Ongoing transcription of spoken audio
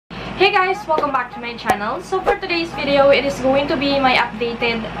Hey guys! Welcome back to my channel. So for today's video, it is going to be my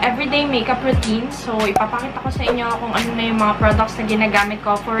updated everyday makeup routine. So ipapakita ko sa inyo kung ano na yung mga products na ginagamit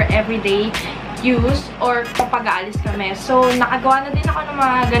ko for everyday use or kapag aalis kami. So nakagawa na din ako ng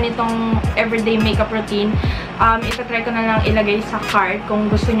mga ganitong everyday makeup routine. Itatry ko na lang ilagay sa card kung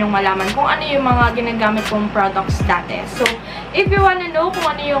gusto nyong malaman kung ano yung mga ginagamit kong products dati. So if you wanna know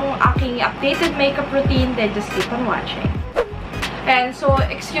kung ano yung aking updated makeup routine, then just keep on watching. And so,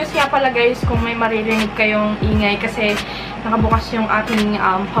 excuse nga pala guys kung may maririnig kayong ingay kasi nakabukas yung aking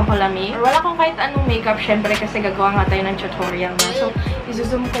pampalami. Or wala akong kahit anong makeup, syempre kasi gagawa nga tayo ng tutorial na. So,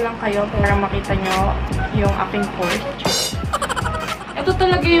 izoom ko lang kayo para makita nyo yung aking pores. Ito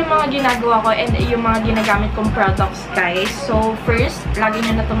talaga yung mga ginagawa ko and yung mga ginagamit kong products, guys. So, first, lagi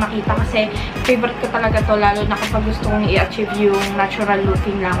nyo na ito makita kasi favorite ko talaga to lalo na kapag gusto kong i-achieve yung natural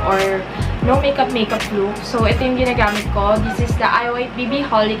looking lang or no makeup look. So, ito yung ginagamit ko. This is the IOI BB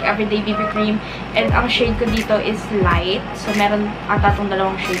Holic Everyday BB Cream and ang shade ko dito is light. So, meron ata itong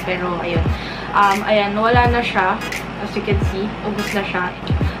dalawang shade pero ayun. Ayan, wala na siya. As you can see, ubos na siya.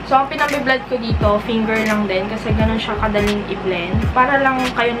 So, ang pinambi-blend ko dito, finger lang din kasi ganun siya kadaling i-blend. Para lang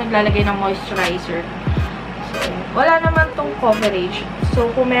kayo naglalagay ng moisturizer. So, wala naman tong coverage.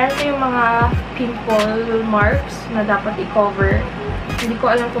 So, kung meron kayong mga pimple marks na dapat i-cover, hindi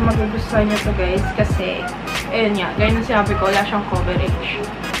ko alam kung magugustuhan nyo to guys kasi, ayun nga, gaya ng sinabi ko, wala siyang coverage.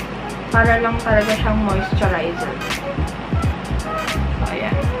 Para lang talaga siyang moisturizer. So,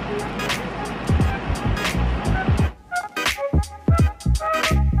 ayan.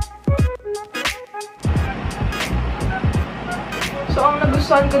 So, ang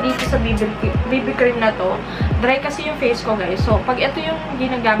nagustuhan ko dito sa BB cream na to, dry kasi yung face ko, guys. So, pag ito yung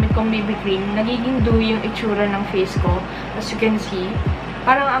ginagamit kong BB cream, nagiging dewy yung itsura ng face ko. As you can see,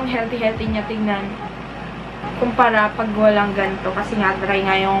 parang ang healthy-healthy niya tingnan. Kumpara pag walang ganito, kasi nga dry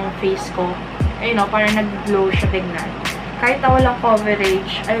nga yung face ko. Ayun o, parang nag-glow siya tingnan. Kahit na walang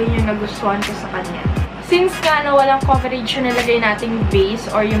coverage, ayun yung nagustuhan ko sa kanya. Since nga na walang coverage yung nalagay nating base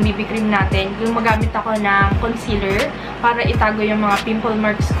or yung BB cream natin, gumagamit ako ng concealer para itago yung mga pimple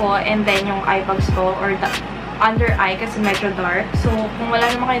marks ko and then yung eye bags ko or the under eye kasi medyo dark. So, kung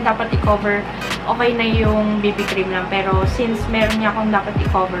wala naman kayo dapat i-cover, okay na yung BB cream lang. Pero since meron niya akong dapat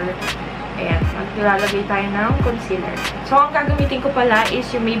i-cover, ayan, maglalagay tayo ng concealer. So, ang gagamitin ko pala is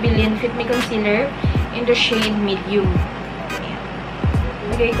yung Maybelline Fit Me Concealer in the shade Medium.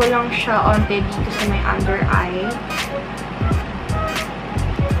 Lagay ko lang siya onte dito sa may under eye.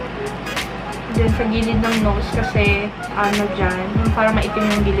 Then, sa gilid ng nose kasi, ano dyan, yung parang maitim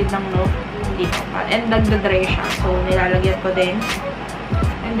yung gilid ng nose. Hindi pa. And nagda-dry siya. So, nilalagyan ko din.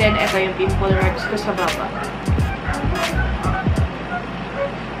 And then, ito yung pimple marks ko sa baba.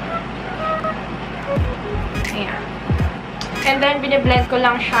 Ayan. And then, biniblend ko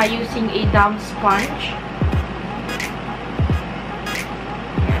lang siya using a damp sponge.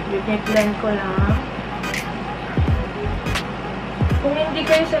 Biniblend ko lang. Kung hindi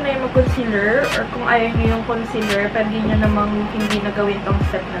kayo sanay mag-concealer or kung ayaw nyo yung concealer, pwede nyo namang hindi nagawin tong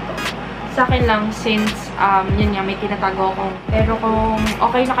step na to. Sa akin lang, since yun nga, may tinatago akong. Pero kung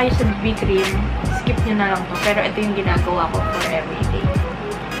okay na kayo sa BB cream, skip nyo na lang to. Pero ito yung ginagawa ko for everyday.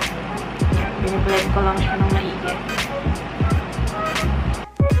 Yan, biniblend ko lang siya ng maigi.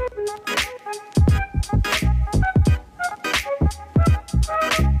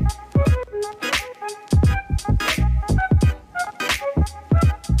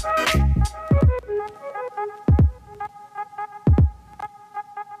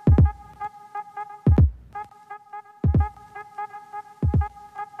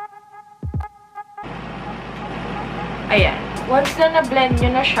 Ayan. Once na na-blend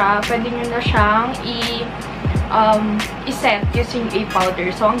nyo na siya, pwede nyo na siyang i-set using a powder.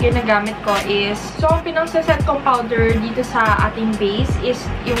 So, ang ginagamit ko is, so, ang pinang-set kong powder dito sa ating base is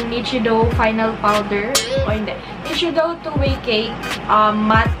yung Nichido Final Powder. O hindi. Nichido 2-Way Cake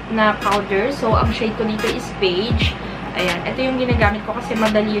matte na powder. So, ang shade ko dito is beige. Ayan. Ito yung ginagamit ko kasi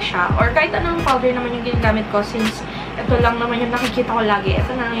madali siya. Or kahit anong powder naman yung ginagamit ko since ito lang naman yung nakikita ko lagi.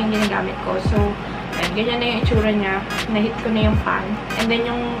 Ito na lang yung ginagamit ko. So, ayan, ganyan na yung itsura niya. Nahit ko na yung pan. And then,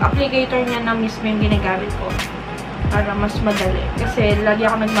 yung applicator niya na mismo yung ginagamit ko. Para mas madali. Kasi, lagi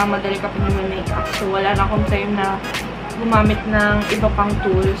ako nagmamadali kapag may makeup. So, wala na akong time na gumamit ng iba pang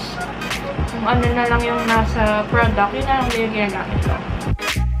tools. Kung ano na lang yung nasa product, yun na lang yung ginagamit ko.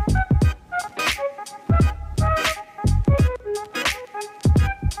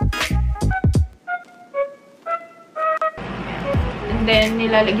 And then,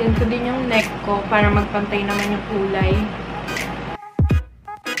 nilalagyan ko din yung neck ko para magpantay naman yung kulay.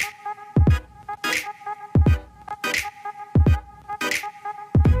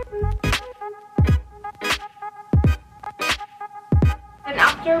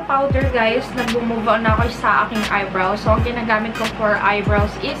 after powder, guys, nag-move on ako sa aking eyebrows. So, ang ginagamit ko for eyebrows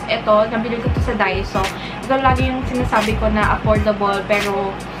is ito. Nabili ko to sa Daiso. Ito lagi yung sinasabi ko na affordable,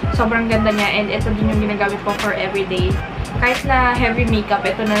 pero sobrang ganda niya. And ito din yung ginagamit ko for everyday. Kahit na heavy makeup,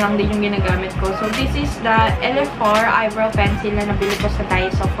 ito na lang din yung ginagamit ko. So, this is the LF4 eyebrow pencil na nabili ko sa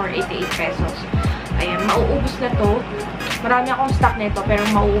Daiso for 88 pesos. Ayan, mauubos na to. Marami akong stock nito, pero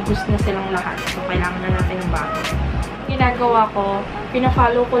mauubos na silang lahat. So, kailangan na natin ng bago. Ginagawa ko,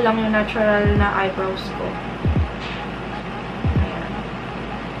 pina-follow ko lang yung natural na eyebrows ko. Ayan.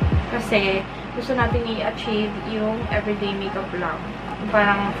 Kasi, gusto natin i-achieve yung everyday makeup lang.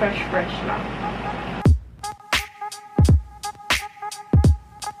 Parang fresh lang.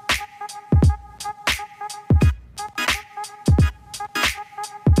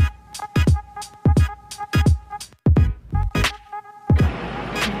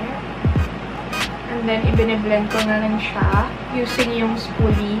 And then, ibine-blend ko na lang siya using yung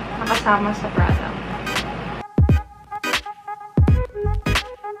spoolie na kasama sa product.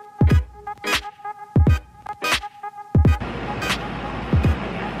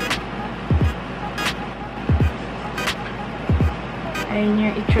 Ayan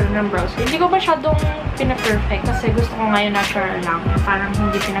yung itsura ng brows. Hindi ko masyadong pina-perfect kasi gusto ko ngayon natural lang. Parang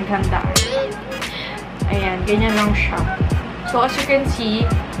hindi pinaghandaan. Ayan, ganyan lang siya. So, as you can see,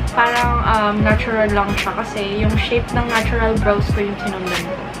 parang natural lang siya kasi yung shape ng natural brows ko yung sinundan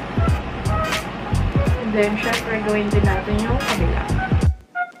ko. And then, syempre, gawin din natin yung kabila.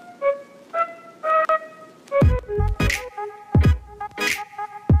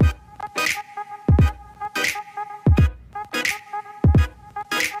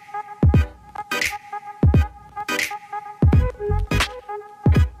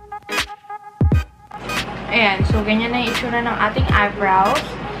 Ayan, so ganyan na yung itsura ng ating eyebrows.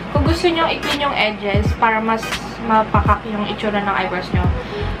 Kung gusto nyo i-clean yung edges para mas mapakak yung itsura ng eyebrows nyo,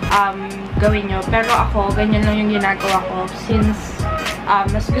 gawin nyo. Pero ako, ganyan lang yung ginagawa ko since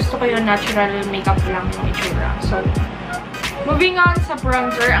mas gusto ko yung natural makeup lang yung itsura. So, moving on sa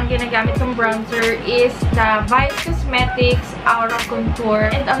bronzer, ang ginagamit kong bronzer is the Vice Cosmetics Aura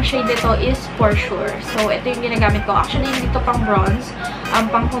Contour. And ang shade nito is For Sure. So, ito yung ginagamit ko. Actually, hindi ito pang bronze.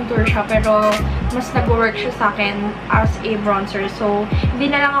 Pang contour siya. Pero, mas nag-work siya sa akin as a bronzer. So,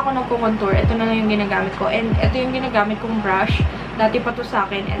 hindi na lang ako nagko-contour. Ito na lang yung ginagamit ko. And ito yung ginagamit kong brush. Dati pa to sa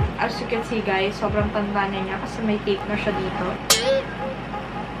akin. And as you can see, guys, sobrang tanda na niya kasi may tape na siya dito.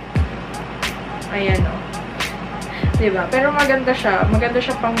 Ayan, o. Diba? Pero maganda siya. Maganda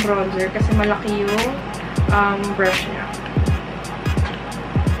siya pang bronzer kasi malaki yung brush niya.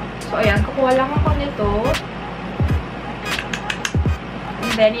 So, ayan. Kukuha lang ako nito.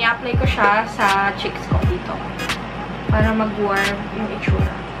 And then, i-apply ko siya sa cheeks ko dito. Para mag-warm yung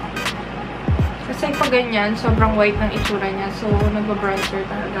itsura. Kasi pag ganyan, sobrang white ng itsura niya. So, nag-bronzer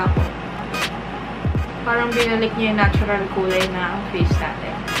talaga ako. Parang binalik niya yung natural kulay na face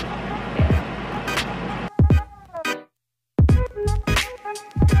natin.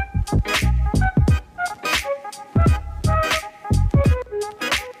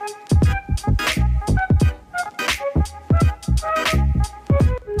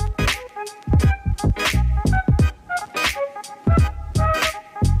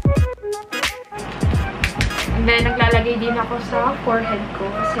 And then, naglalagay din ako sa forehead ko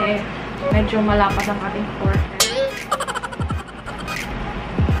kasi medyo malapad ang ating forehead.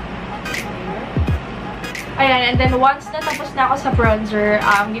 Ayan, and then once natapos na ako sa bronzer,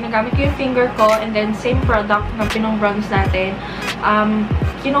 ginagamit ko yung finger ko and then same product na pinong-bronze natin.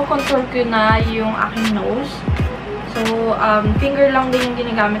 Kino-contour ko na yung aking nose. So, finger lang din yung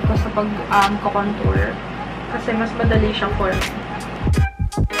ginagamit ko sa pag-contour kasi mas madali siya for me.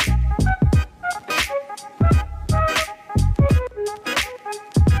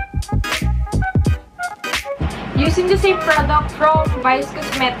 Using the same product from Vice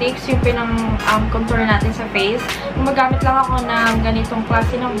Cosmetics, yung pinang-contour natin sa face, gumagamit lang ako ng ganitong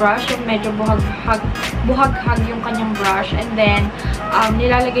klase ng brush, yung medyo buhaghag yung kanyang brush. And then,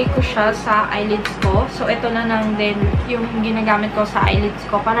 nilalagay ko siya sa eyelids ko. So, ito na lang din yung ginagamit ko sa eyelids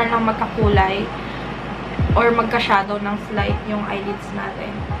ko para lang magkakulay or magka-shadow ng slight yung eyelids natin.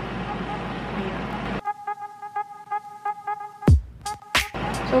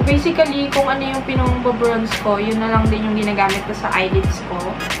 So, basically, kung ano yung pinong-bronze ko, yun na lang din yung ginagamit ko sa eyelids ko.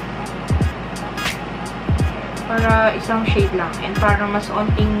 Para isang shade lang. And para mas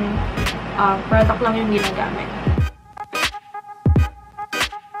onting product lang yung ginagamit.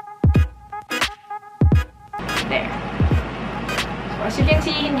 There. So, as you can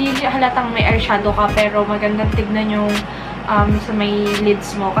see, hindi halatang may eyeshadow ka, pero magandang tignan yung sa may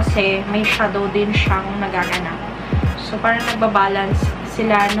lids mo kasi may shadow din siyang nagaganap. So, parang nagbabalance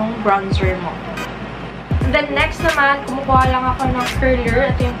sila nung bronzer mo. And then, next naman, kumukuha lang ako ng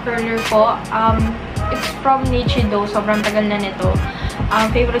curler. Ito yung curler ko. It's from Nichido. Sobrang tagal na nito.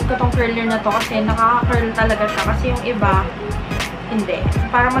 Favorite ko tong curler na to kasi nakaka-curl talaga siya. Kasi yung iba, hindi.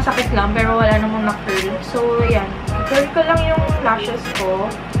 Para masakit lang, pero wala namang na-curl. So, yan. I-curl ko lang yung lashes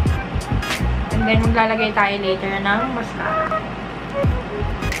ko. And then, maglalagay tayo later ng mascara.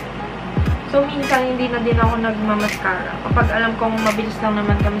 So, minsan, hindi na din ako nagmamaskara. Kapag alam kong mabilis lang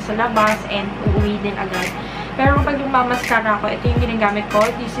naman kami sa labas and uuwi din agad. Pero kapag nagmamaskara ako, ito yung ginagamit ko.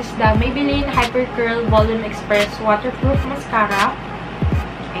 This is the Maybelline Hyper Curl Volume Express Waterproof Mascara.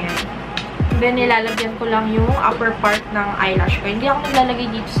 Ayan. Then, nilalagyan ko lang yung upper part ng eyelash ko. Hindi ako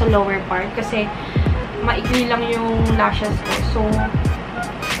naglalagay dito sa lower part kasi maikli lang yung lashes ko. So,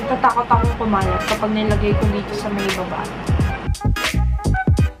 natatakot akong kumalat kapag nilagay ko dito sa may baba.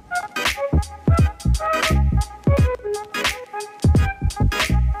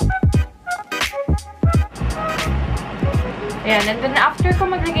 Ayan, and then after ko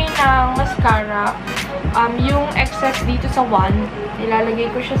maglagay ng mascara, yung excess dito sa wand, nilalagay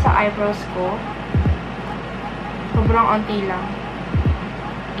ko siya sa eyebrows ko. Sobrang onti lang.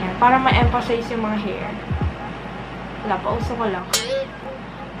 Ayan, para ma-emphasize yung mga hair. Wala, pauso ko lang.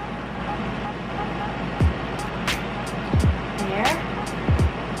 There.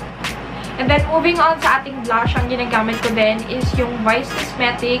 And then, moving on sa ating blush, ang ginagamit ko din is yung Vice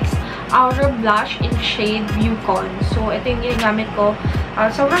Cosmetics Outer Blush in shade NIKON. So, ito yung ginagamit ko.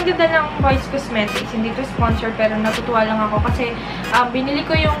 Sobrang ganda ng Vice Cosmetics. Hindi to sponsor, pero natutuwa lang ako kasi binili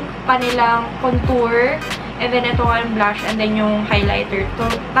ko yung kanilang contour, and then ito yung blush, and then yung highlighter.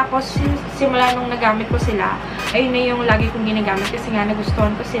 Tapos, simula nung nagamit ko sila, ayun na yung lagi kong ginagamit kasi nga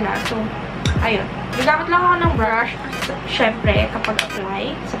nagustuhan ko sila. So, ayun. Nagamit lang ako ng brush, syempre, kapag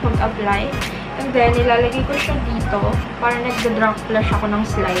apply, sa pag-apply. And then, nilalagay ko siya dito para nagda-drop flash ako ng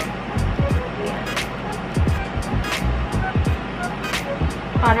slide. Ayan.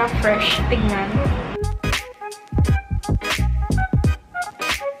 Para fresh, tignan.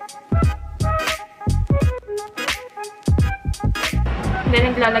 And then,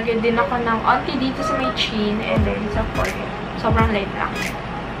 naglalagay din ako ng onti dito sa may chin and then sa forehead. Sobrang light lang.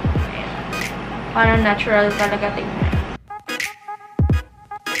 Ayan. Para natural talaga tignan.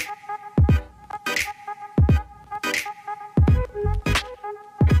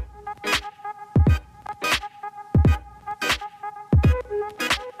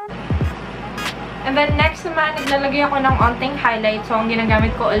 And then, next naman, naglalagay ako ng onting highlight. So, ang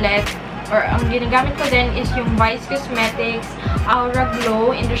ginagamit ko ulit, or ang ginagamit ko din is yung Vice Cosmetics Aura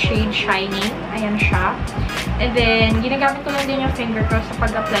Glow in the shade Shining. Ayan siya. And then, ginagamit ko lang din yung finger ko sa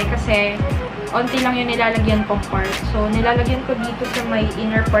pag-apply kasi onti lang yung nilalagyan kong part. So, nilalagyan ko dito sa may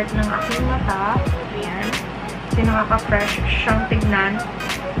inner part ng aking mata. Ayan. Kasi nakaka-fresh siyang tignan.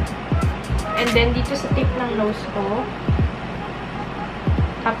 And then, dito sa tip ng nose ko.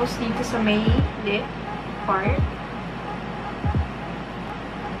 Tapos, dito sa may lip part.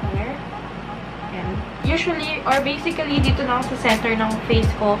 There. Ayan. Usually, or basically, dito na ako sa center ng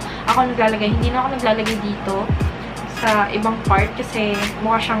face ko, ako naglalagay. Hindi na ako naglalagay dito sa ibang part kasi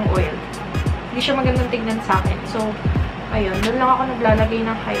mukha siyang oil. Hindi siya magandang tignan sa akin. So, ayun. Doon lang ako naglalagay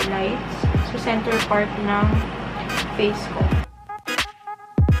ng highlights sa center part ng face ko.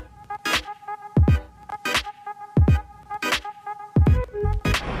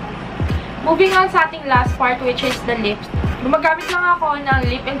 Moving on sa ating last part, which is the lips. Gumagamit lang ako ng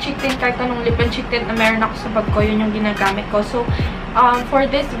lip and cheek tint. Kahit anong lip and cheek tint na meron ako sa bag ko, yun yung ginagamit ko. So, for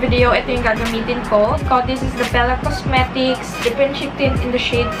this video, ito yung gagamitin ko. This is the Bella Cosmetics Lip and Cheek Tint in the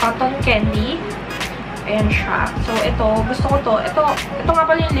shade Cotton Candy. Ayan siya. So, ito, gusto ko to. Ito nga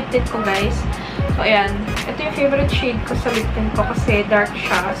pala yung lip tint ko, guys. So, ayan. Ito yung favorite shade ko sa lip tint ko kasi dark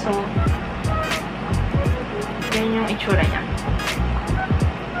siya. So, yan yung itsura niya.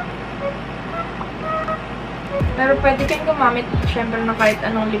 Pero pwede kayong gumamit, syempre, na kahit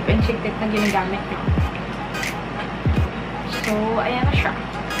anong lip and cheek tint na ginagamit nyo. So, ayan na siya.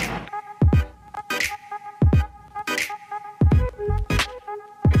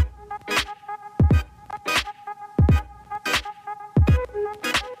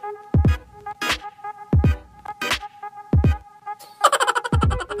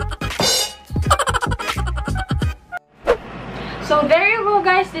 So, there you go,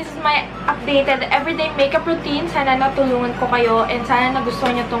 guys. This is my updated everyday makeup routine. Sana natulungan ko kayo and sana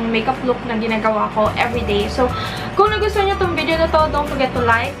nagustuhan nyo tong makeup look na ginagawa ko everyday. So, kung nagustuhan nyo tong video na to, don't forget to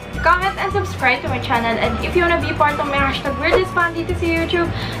like, comment, and subscribe to my channel. And if you wanna be part of my hashtag #WeirdestFan dito sa YouTube,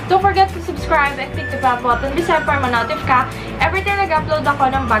 don't forget to subscribe and click the bell button beside para ma-notify ka every time nag-upload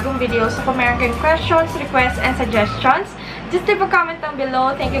ako ng bagong video. So, kung meron kayong questions, requests, and suggestions, just leave a comment down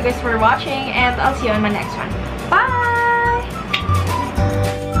below. Thank you guys for watching, and I'll see you on my next one. Bye!